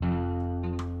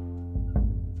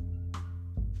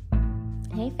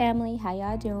Hey family, how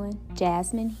y'all doing?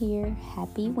 Jasmine here.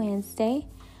 Happy Wednesday.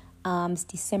 It's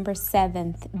December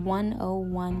 7th,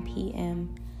 1:01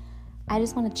 p.m. I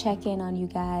just want to check in on you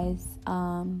guys.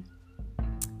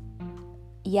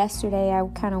 Yesterday I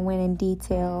kind of went in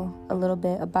detail a little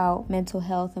bit about mental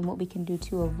health and what we can do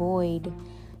to avoid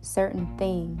certain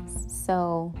things.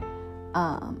 So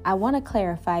I want to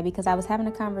clarify because I was having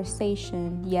a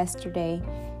conversation yesterday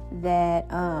that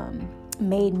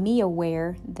made me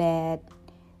aware that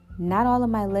not all of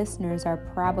my listeners are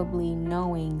probably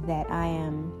knowing that I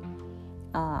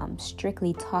am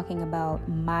strictly talking about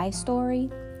my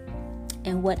story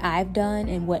and what I've done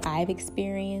and what I've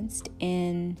experienced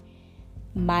in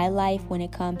my life when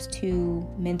it comes to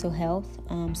mental health.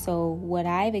 So what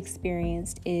I've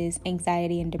experienced is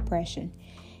anxiety and depression.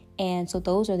 And so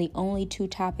those are the only two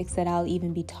topics that I'll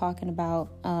even be talking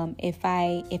about. If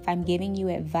I'm giving you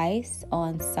advice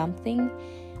on something,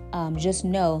 just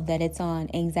know that it's on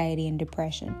anxiety and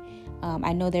depression.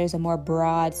 I know there's a more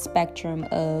broad spectrum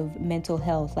of mental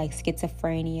health like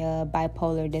schizophrenia,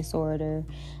 bipolar disorder,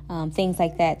 things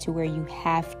like that, to where you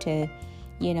have to,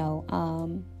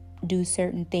 do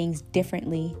certain things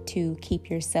differently to keep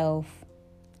yourself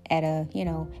at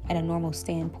a normal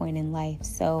standpoint in life.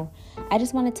 So I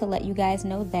just wanted to let you guys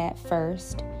know that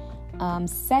first.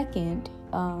 Second,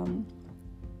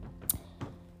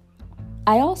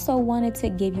 I also wanted to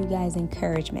give you guys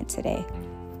encouragement today.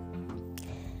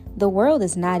 The world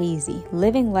is not easy.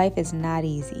 Living life is not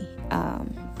easy.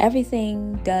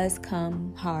 Everything does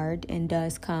come hard and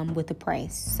does come with a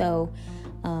price. So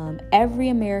every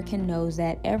American knows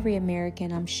that. Every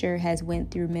American, I'm sure, has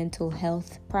went through mental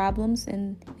health problems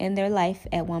in their life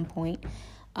at one point.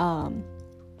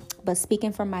 But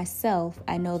speaking for myself,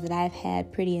 I know that I've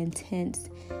had pretty intense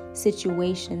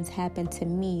situations happen to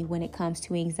me when it comes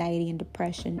to anxiety and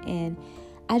depression. And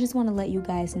I just want to let you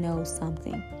guys know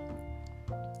something.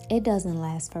 It doesn't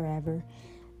last forever.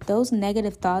 Those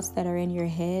negative thoughts that are in your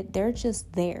head, they're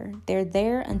just there. They're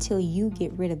there until you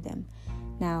get rid of them.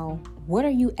 Now, what are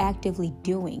you actively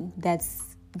doing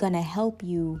that's going to help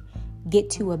you get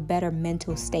to a better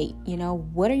mental state?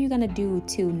 What are you going to do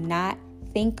to not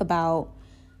think about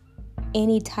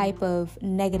any type of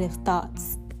negative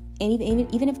thoughts? And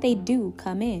even if they do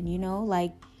come in,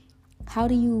 how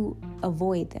do you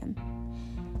avoid them?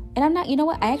 And I'm not,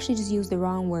 I actually just used the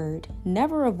wrong word.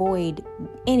 Never avoid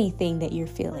anything that you're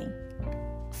feeling.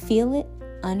 Feel it,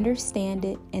 understand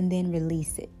it, and then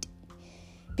release it.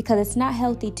 Because it's not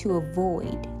healthy to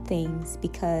avoid things,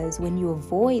 because when you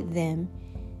avoid them,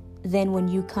 then when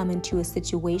you come into a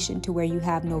situation to where you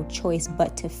have no choice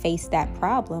but to face that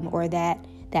problem or that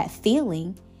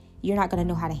feeling, you're not going to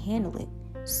know how to handle it.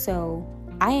 So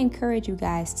I encourage you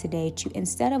guys today to,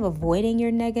 instead of avoiding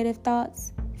your negative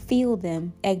thoughts, feel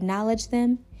them, acknowledge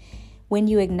them. When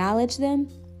you acknowledge them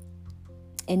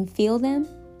and feel them,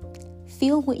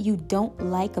 feel what you don't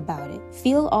like about it.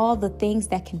 Feel all the things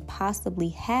that can possibly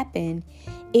happen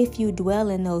if you dwell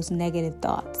in those negative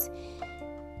thoughts.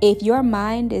 If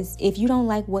you don't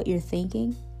like what you're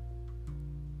thinking,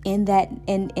 in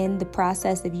the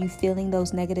process of you feeling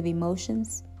those negative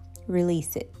emotions,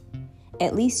 release it.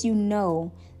 At least you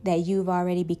know that you've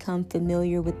already become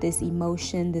familiar with this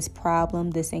emotion, this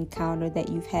problem, this encounter that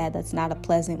you've had that's not a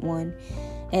pleasant one.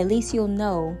 At least you'll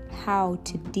know how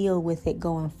to deal with it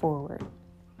going forward.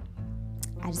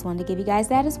 I just wanted to give you guys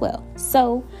that as well.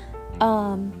 So,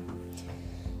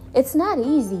 it's not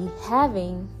easy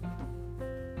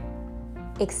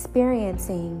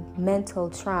experiencing mental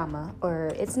trauma,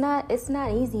 or it's not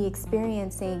easy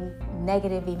experiencing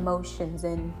negative emotions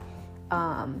and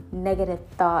negative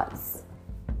thoughts.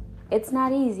 It's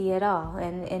not easy at all.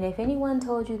 And if anyone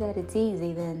told you that it's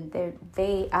easy, then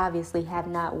they obviously have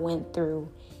not went through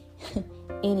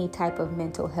any type of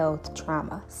mental health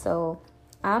trauma. So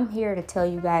I'm here to tell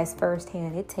you guys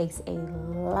firsthand, it takes a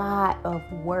lot of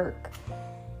work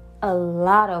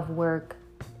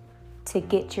to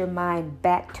get your mind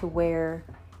back to where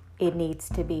it needs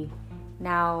to be.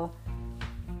 Now,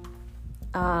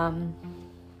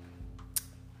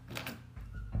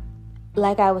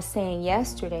 like I was saying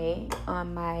yesterday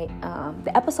on my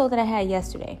the episode that I had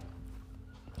yesterday,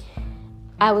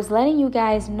 I was letting you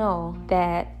guys know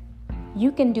that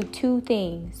you can do two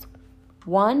things.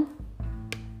 One,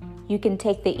 you can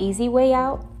take the easy way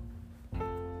out.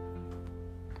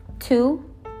 Two,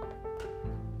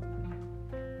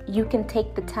 you can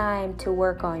take the time to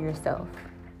work on yourself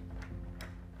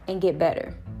and get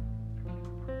better.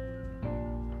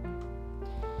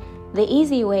 The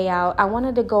easy way out, I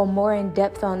wanted to go more in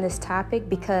depth on this topic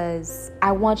because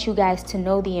I want you guys to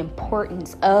know the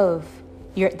importance of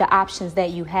the options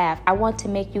that you have. I want to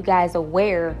make you guys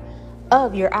aware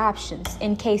of your options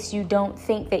in case you don't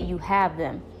think that you have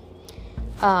them.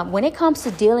 When it comes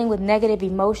to dealing with negative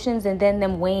emotions and then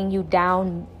them weighing you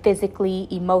down physically,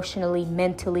 emotionally,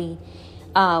 mentally,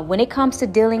 when it comes to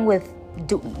dealing with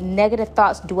negative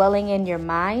thoughts dwelling in your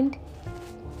mind,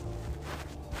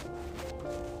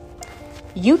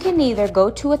 you can either go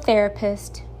to a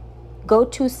therapist, go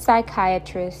to a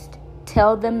psychiatrist,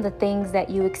 tell them the things that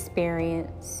you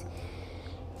experience,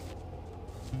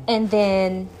 and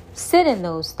then sit in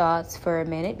those thoughts for a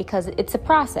minute, because it's a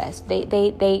process.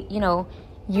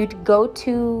 You'd go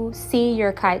to see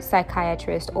your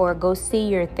psychiatrist or go see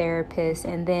your therapist,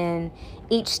 and then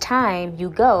each time you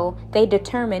go, they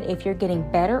determine if you're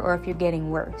getting better or if you're getting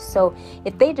worse. So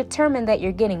if they determine that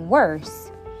you're getting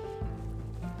worse,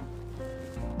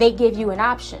 they give you an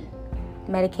option,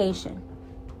 medication,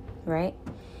 right?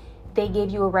 They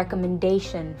give you a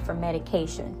recommendation for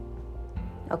medication,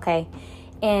 okay?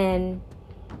 And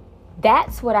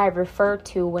that's what I refer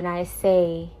to when I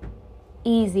say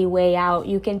easy way out.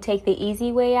 You can take the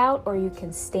easy way out, or you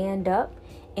can stand up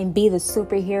and be the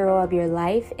superhero of your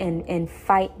life and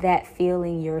fight that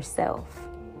feeling yourself.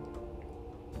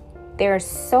 There's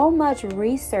so much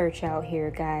research out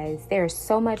here, guys. There's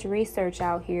so much research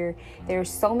out here. There's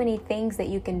so many things that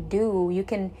you can do. You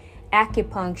can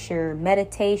acupuncture,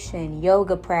 meditation,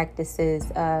 yoga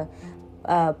practices,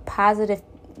 positive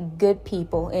good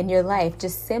people in your life.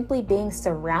 Just simply being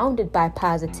surrounded by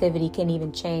positivity can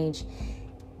even change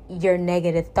your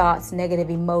negative thoughts, negative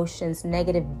emotions,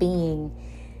 negative being.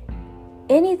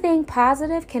 Anything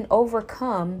positive can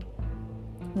overcome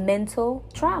mental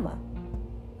trauma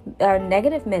or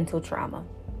negative mental trauma.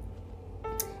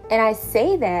 And I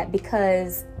say that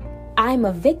because I'm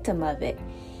a victim of it.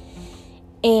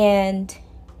 And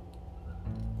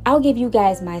I'll give you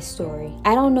guys my story.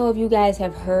 I don't know if you guys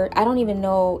have heard. I don't even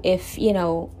know if,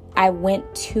 I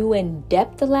went too in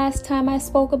depth the last time I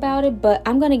spoke about it, but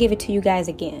I'm going to give it to you guys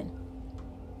again.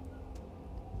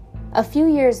 A few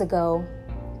years ago,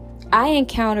 I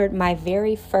encountered my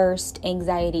very first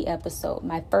anxiety episode,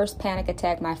 my first panic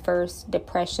attack, my first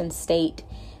depression state,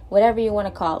 whatever you want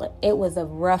to call it. It was a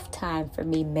rough time for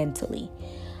me mentally.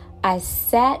 I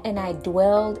sat and I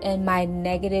dwelled in my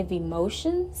negative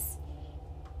emotions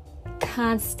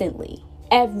constantly,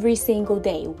 every single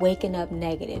day, waking up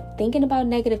negative, thinking about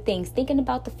negative things, thinking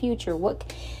about the future,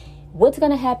 what's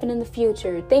going to happen in the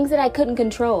future, things that I couldn't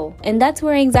control. And that's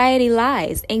where anxiety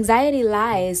lies. Anxiety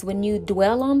lies when you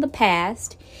dwell on the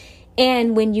past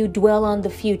and when you dwell on the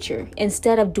future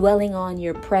instead of dwelling on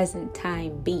your present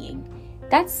time being.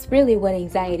 That's really what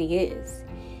anxiety is.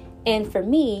 And for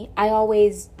me, I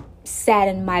always sat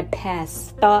in my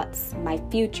past thoughts, my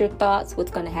future thoughts,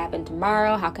 what's going to happen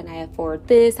tomorrow, how can I afford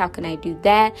this, how can I do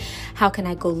that, how can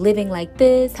I go living like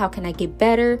this, how can I get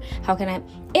better, how can I,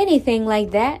 anything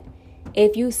like that.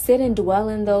 If you sit and dwell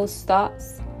in those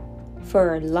thoughts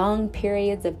for long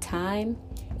periods of time,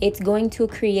 it's going to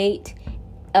create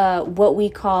what we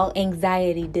call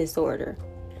anxiety disorder,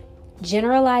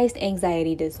 generalized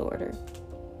anxiety disorder,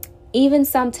 even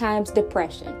sometimes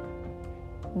depression.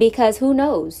 Because who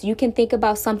knows, you can think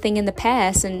about something in the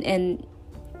past and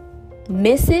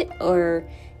miss it, or,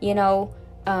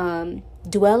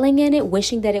 dwelling in it,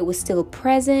 wishing that it was still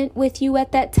present with you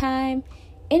at that time,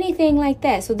 anything like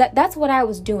that. So that's what I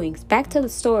was doing. Back to the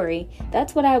story.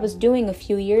 That's what I was doing a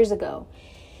few years ago.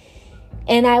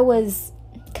 And I was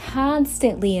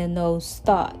constantly in those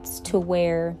thoughts to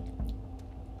where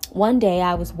one day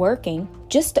I was working,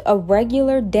 just a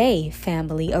regular day,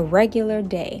 family, a regular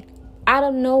day. Out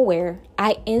of nowhere,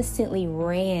 I instantly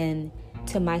ran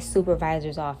to my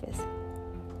supervisor's office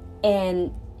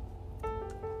and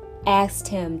asked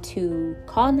him to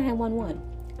call 911.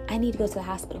 I need to go to the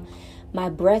hospital. My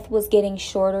breath was getting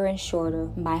shorter and shorter.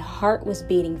 My heart was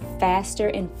beating faster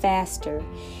and faster.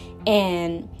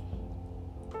 And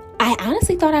I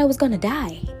honestly thought I was going to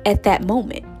die at that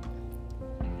moment.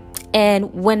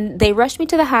 And when they rushed me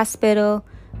to the hospital,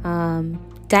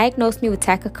 diagnosed me with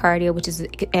tachycardia, which is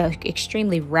an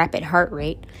extremely rapid heart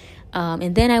rate.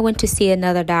 And then I went to see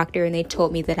another doctor, and they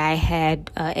told me that I had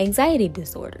anxiety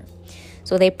disorder.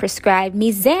 So they prescribed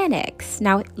me Xanax.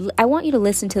 Now, I want you to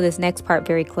listen to this next part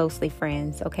very closely,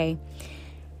 friends, okay?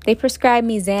 They prescribed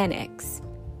me Xanax.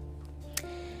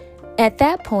 At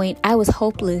that point, I was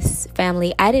hopeless,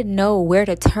 family. I didn't know where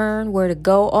to turn, where to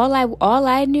go. All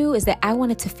I knew is that I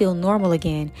wanted to feel normal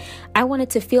again. I wanted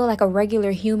to feel like a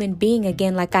regular human being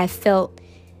again, like I felt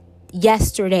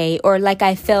yesterday, or like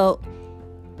I felt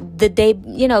the day,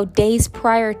 days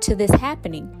prior to this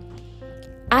happening.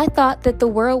 I thought that the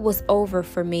world was over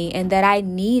for me and that I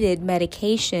needed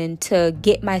medication to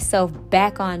get myself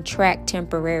back on track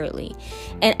temporarily.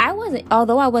 And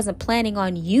although I wasn't planning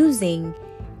on using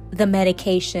the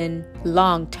medication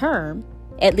long term,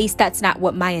 at least that's not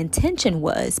what my intention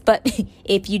was. But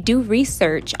if you do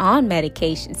research on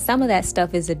medication, some of that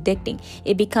stuff is addicting.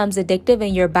 It becomes addictive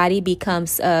and your body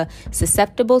becomes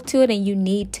susceptible to it, and you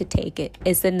need to take it.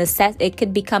 It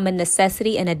could become a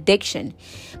necessity, an addiction.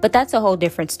 But that's a whole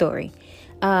different story.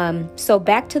 So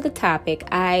back to the topic.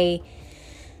 I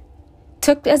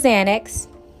took a Xanax.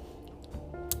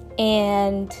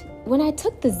 And when I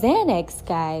took the Xanax,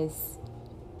 guys,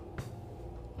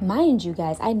 mind you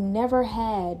guys, I never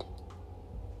had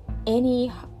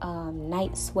any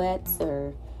night sweats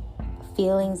or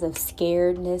feelings of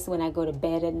scaredness when I go to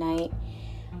bed at night.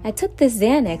 I took this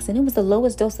Xanax, and it was the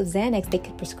lowest dose of Xanax they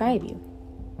could prescribe you.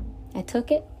 I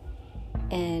took it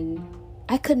and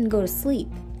I couldn't go to sleep.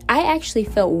 I actually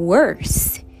felt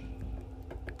worse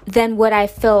than what I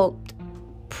felt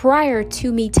prior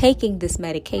to me taking this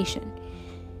medication.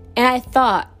 And I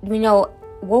thought,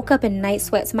 woke up in night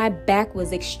sweats. My back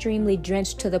was extremely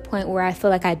drenched to the point where I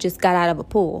feel like I just got out of a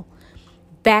pool.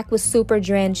 Back was super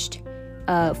drenched.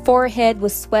 Forehead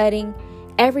was sweating.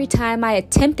 Every time I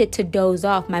attempted to doze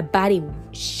off, my body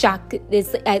shocked.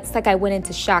 It's like I went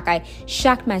into shock. I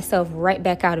shocked myself right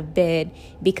back out of bed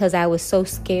because I was so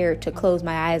scared to close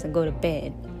my eyes and go to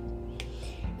bed.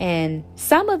 And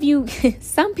some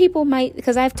people might,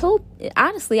 because I've told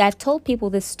people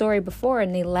this story before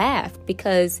and they laughed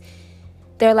because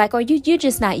they're like, oh, you're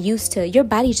just not used to, your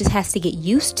body just has to get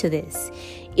used to this.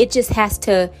 It just has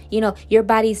to, your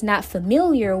body's not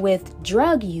familiar with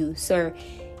drug use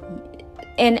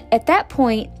and at that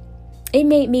point, it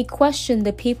made me question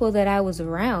the people that I was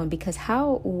around because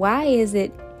why is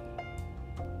it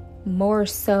more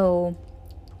so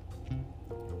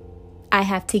I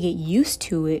have to get used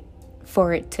to it for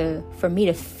me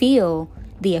to feel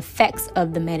the effects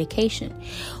of the medication?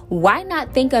 Why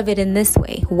not think of it in this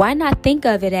way? Why not think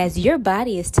of it as your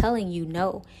body is telling you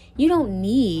no, you don't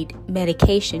need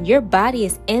medication. Your body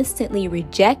is instantly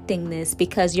rejecting this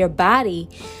because your body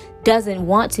doesn't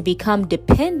want to become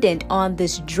dependent on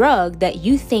this drug that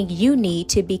you think you need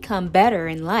to become better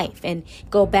in life and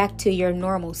go back to your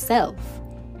normal self.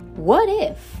 What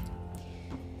if?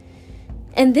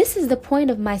 And this is the point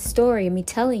of my story, me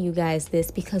telling you guys this,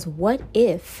 because what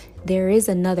if there is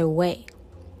another way?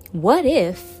 What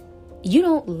if you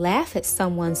don't laugh at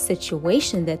someone's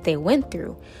situation that they went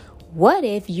through? What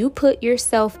if you put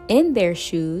yourself in their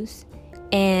shoes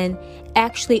and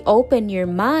actually open your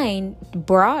mind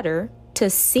broader to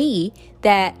see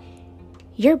that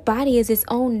your body is its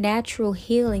own natural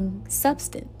healing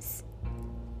substance?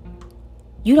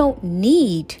 You don't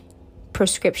need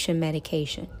prescription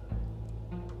medication.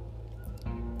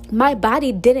 My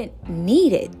body didn't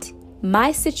need it.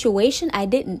 My situation, I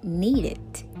didn't need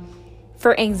it.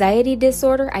 For anxiety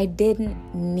disorder, I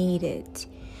didn't need it.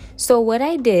 So what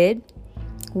I did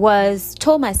was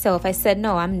told myself, I said,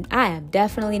 no, I am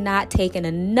definitely not taking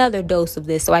another dose of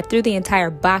this. So I threw the entire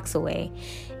box away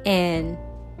and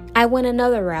I went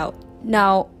another route.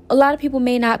 Now, a lot of people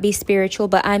may not be spiritual,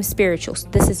 but I'm spiritual. So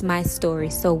this is my story.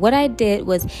 So what I did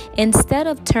was, instead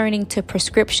of turning to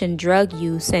prescription drug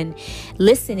use and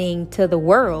listening to the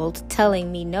world telling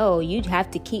me, no, you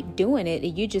have to keep doing it.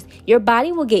 Your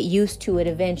body will get used to it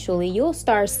eventually. You'll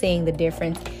start seeing the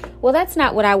difference. Well, that's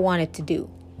not what I wanted to do.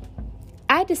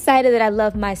 I decided that I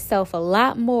love myself a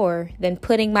lot more than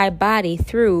putting my body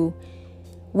through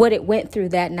what it went through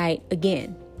that night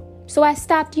again. So I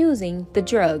stopped using the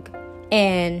drug.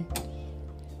 And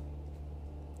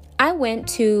I went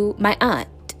to my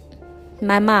aunt,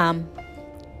 my mom.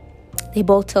 They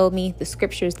both told me the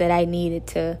scriptures that I needed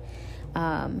to.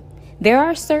 There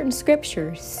are certain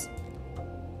scriptures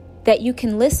that you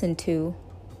can listen to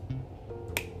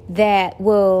that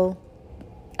will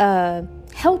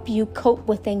help you cope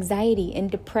with anxiety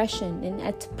and depression. And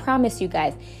I promise you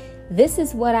guys, this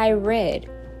is what I read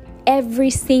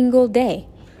every single day.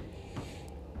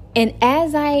 And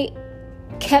as I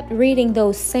kept reading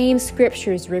those same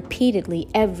scriptures repeatedly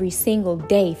every single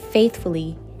day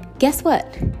faithfully, guess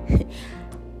what?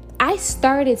 I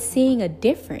started seeing a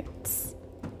difference.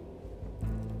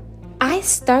 I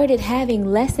started having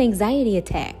less anxiety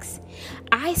attacks.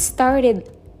 I started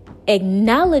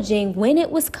acknowledging when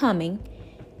it was coming,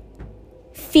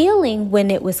 feeling when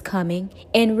it was coming,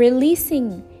 and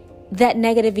releasing that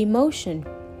negative emotion.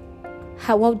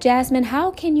 Well, Jasmine,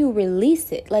 how can you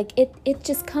release it? Like it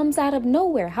just comes out of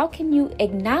nowhere. How can you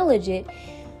acknowledge it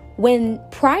when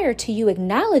prior to you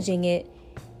acknowledging it,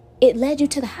 it led you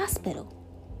to the hospital?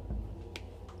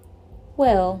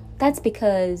 Well, that's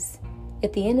because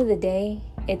at the end of the day,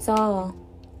 it's all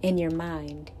in your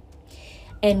mind.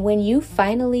 And when you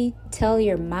finally tell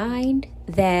your mind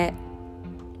that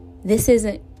this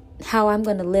isn't how I'm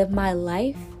going to live my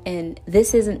life and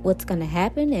this isn't what's going to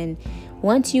happen, and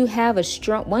once you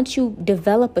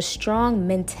develop a strong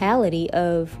mentality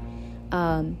of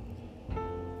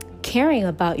caring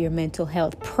about your mental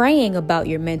health, praying about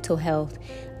your mental health,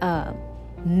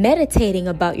 meditating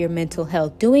about your mental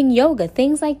health, doing yoga,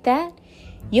 things like that,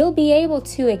 you'll be able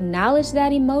to acknowledge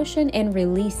that emotion and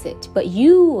release it. But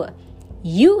you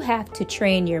have to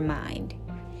train your mind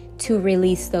to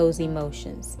release those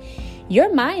emotions.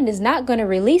 Your mind is not going to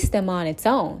release them on its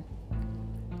own.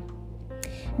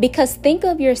 Because think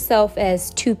of yourself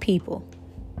as two people,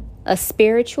 a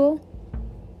spiritual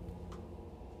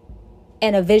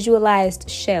and a visualized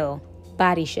shell,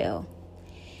 body shell.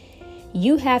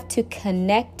 You have to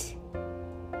connect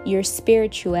your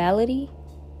spirituality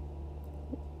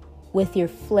with your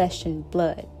flesh and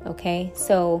blood, okay?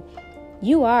 So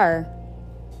you have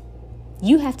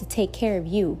to take care of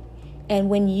you. And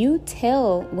when you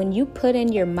put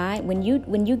in your mind, when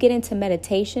you get into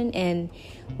meditation and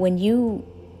when you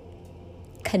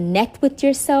connect with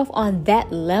yourself on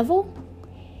that level,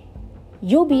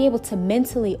 you'll be able to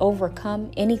mentally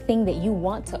overcome anything that you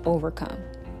want to overcome.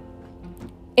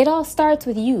 It all starts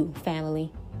with you, family.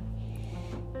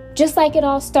 Just like it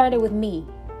all started with me.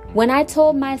 When I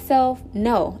told myself,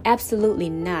 no, absolutely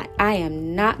not. I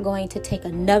am not going to take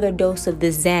another dose of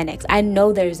this Xanax. I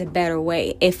know there's a better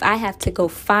way. If I have to go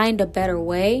find a better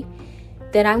way,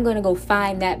 then I'm going to go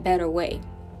find that better way.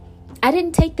 I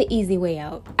didn't take the easy way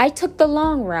out. I took the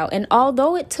long route. And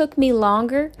although it took me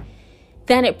longer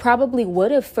than it probably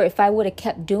would have if I would have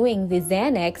kept doing the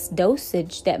Xanax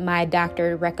dosage that my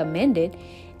doctor recommended,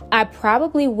 I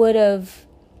probably would have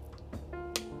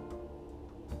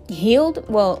healed.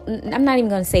 Well, I'm not even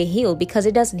going to say healed because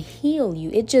it doesn't heal you.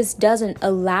 It just doesn't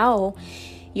allow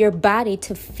your body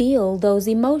to feel those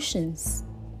emotions.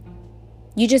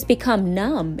 You just become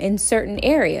numb in certain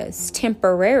areas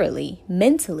temporarily,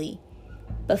 mentally.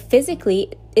 But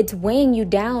physically, it's weighing you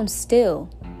down still.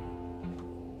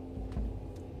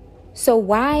 So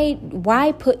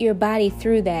why put your body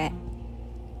through that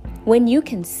when you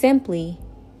can simply,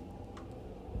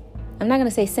 I'm not going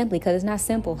to say simply because it's not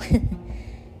simple.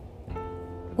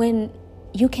 When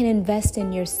you can invest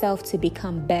in yourself to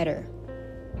become better.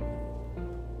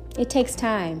 It takes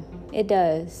time. It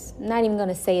does. I'm not even going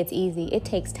to say it's easy. It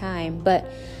takes time. But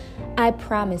I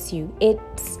promise you,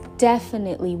 it's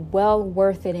definitely well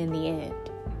worth it in the end.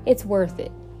 It's worth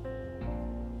it.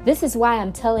 This is why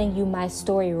I'm telling you my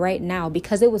story right now,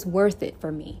 because it was worth it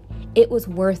for me. It was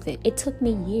worth it. It took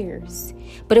me years,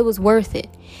 but it was worth it.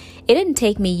 It didn't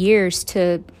take me years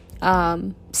to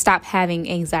stop having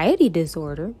anxiety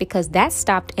disorder, because that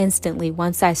stopped instantly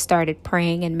once I started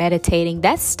praying and meditating.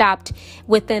 That stopped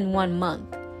within 1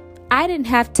 month. I didn't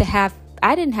have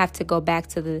to go back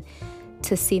to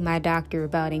see my doctor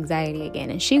about anxiety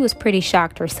again, and she was pretty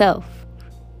shocked herself.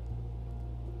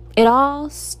 It all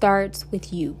starts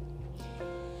with you.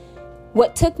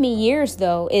 What took me years,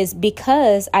 though, is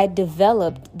because I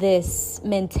developed this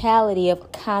mentality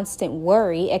of constant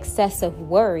worry, excessive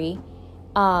worry.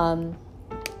 My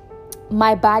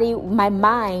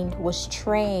mind was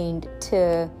trained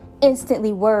to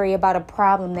instantly worry about a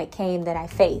problem that I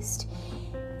faced.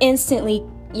 Instantly,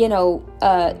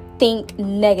 think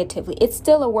negatively. It's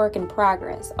still a work in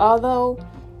progress. Although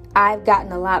I've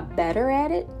gotten a lot better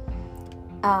at it,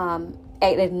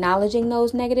 at acknowledging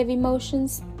those negative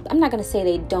emotions. I'm not going to say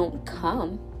they don't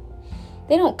come.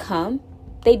 They don't come.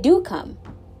 They do come.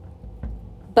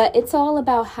 But it's all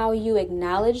about how you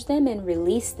acknowledge them and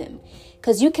release them.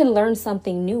 Because you can learn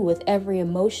something new with every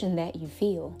emotion that you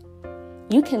feel.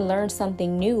 You can learn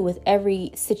something new with every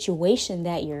situation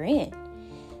that you're in.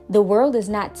 The world is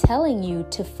not telling you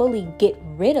to fully get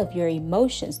rid of your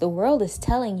emotions. The world is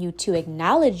telling you to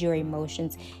acknowledge your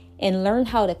emotions and learn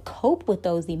how to cope with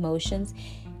those emotions,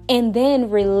 and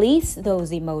then release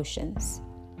those emotions.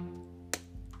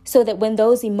 So that when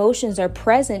those emotions are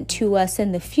present to us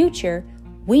in the future,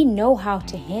 we know how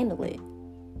to handle it.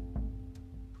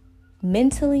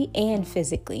 Mentally and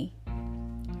physically.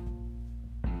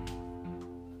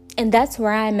 And that's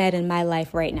where I'm at in my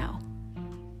life right now.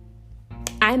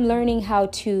 I'm learning how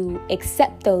to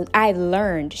accept those. I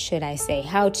learned,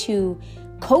 how to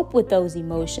cope with those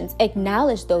emotions,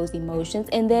 acknowledge those emotions,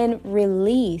 and then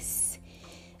release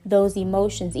those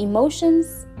emotions.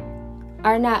 Emotions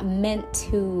are not meant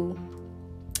to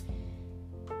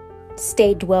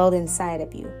stay dwelled inside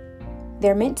of you.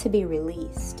 They're meant to be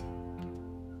released.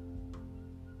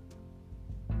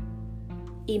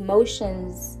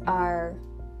 emotions are,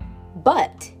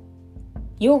 but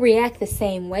you'll react the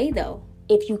same way though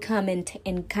if you come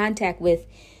in contact with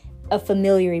a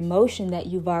familiar emotion that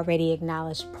you've already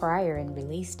acknowledged prior and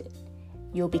released it.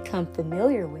 You'll become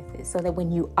familiar with it so that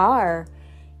when you are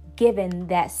given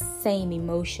that same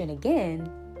emotion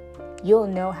again, you'll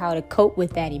know how to cope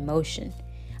with that emotion.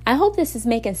 I hope this is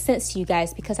making sense to you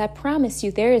guys, because I promise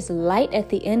you there is light at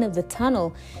the end of the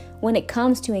tunnel when it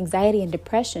comes to anxiety and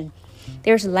depression.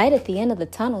 There's light at the end of the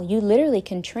tunnel. You literally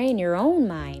can train your own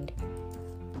mind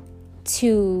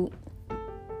to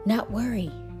not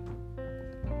worry,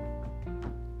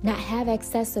 not have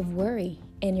excessive worry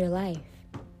in your life.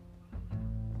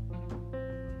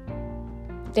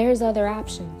 There's other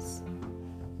options.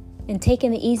 And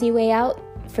taking the easy way out,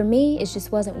 for me, it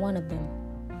just wasn't one of them.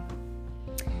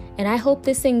 And I hope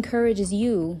this encourages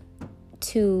you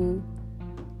to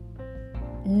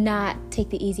not take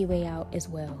the easy way out as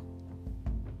well.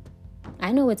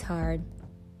 I know it's hard.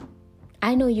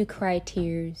 I know you cry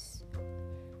tears.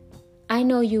 I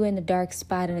know you're in a dark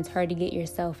spot and it's hard to get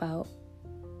yourself out.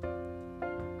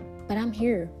 But I'm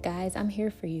here, guys. I'm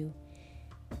here for you.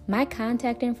 My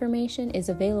contact information is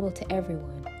available to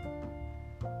everyone.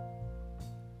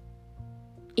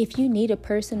 If you need a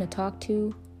person to talk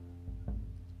to,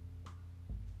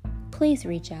 please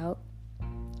reach out.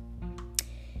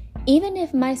 Even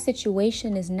if my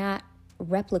situation is not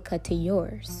replica to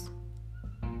yours,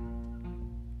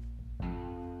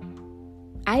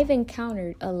 I've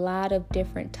encountered a lot of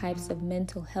different types of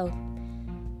mental health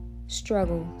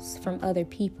struggles from other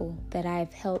people that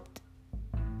I've helped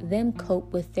them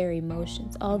cope with their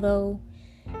emotions. Although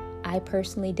I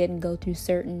personally didn't go through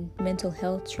certain mental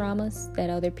health traumas that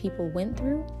other people went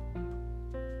through,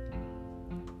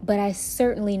 but I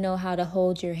certainly know how to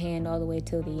hold your hand all the way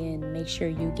till the end and make sure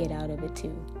you get out of it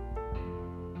too.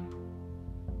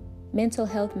 Mental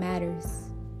health matters.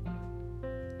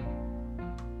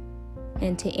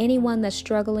 And to anyone that's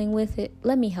struggling with it,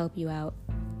 let me help you out.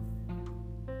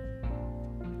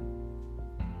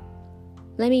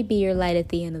 Let me be your light at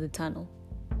the end of the tunnel.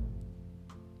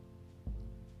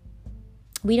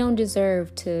 We don't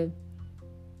deserve to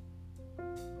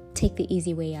take the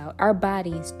easy way out. Our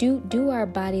bodies, do our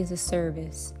bodies a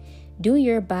service. Do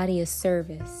your body a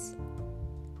service.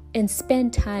 And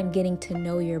spend time getting to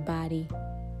know your body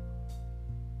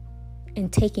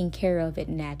and taking care of it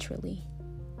naturally.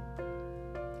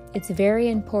 It's very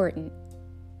important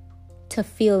to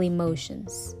feel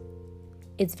emotions.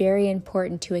 It's very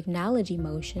important to acknowledge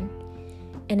emotion.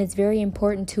 And it's very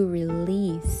important to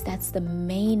release. That's the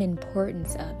main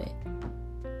importance of it.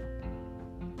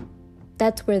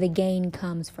 That's where the gain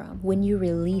comes from, when you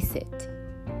release it.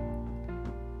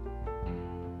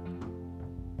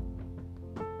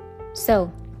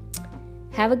 So,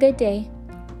 have a good day.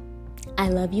 I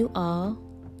love you all.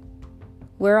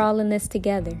 We're all in this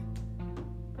together.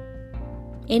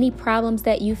 Any problems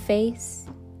that you face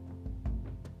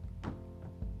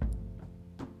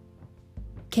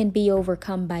can be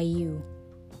overcome by you.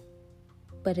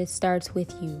 But it starts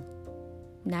with you.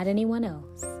 Not anyone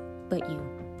else, but you.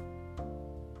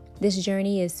 This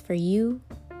journey is for you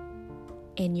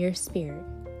and your spirit.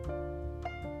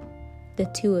 The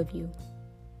two of you.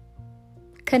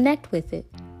 Connect with it.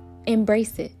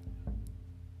 Embrace it.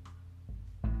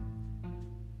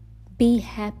 Be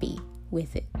happy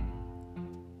with it.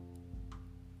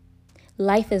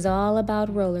 Life is all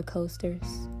about roller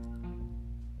coasters.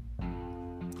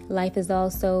 Life is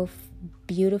also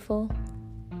beautiful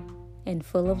and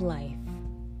full of life.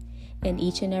 And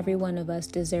each and every one of us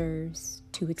deserves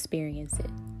to experience it.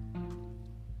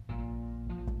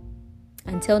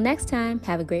 Until next time,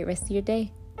 have a great rest of your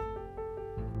day.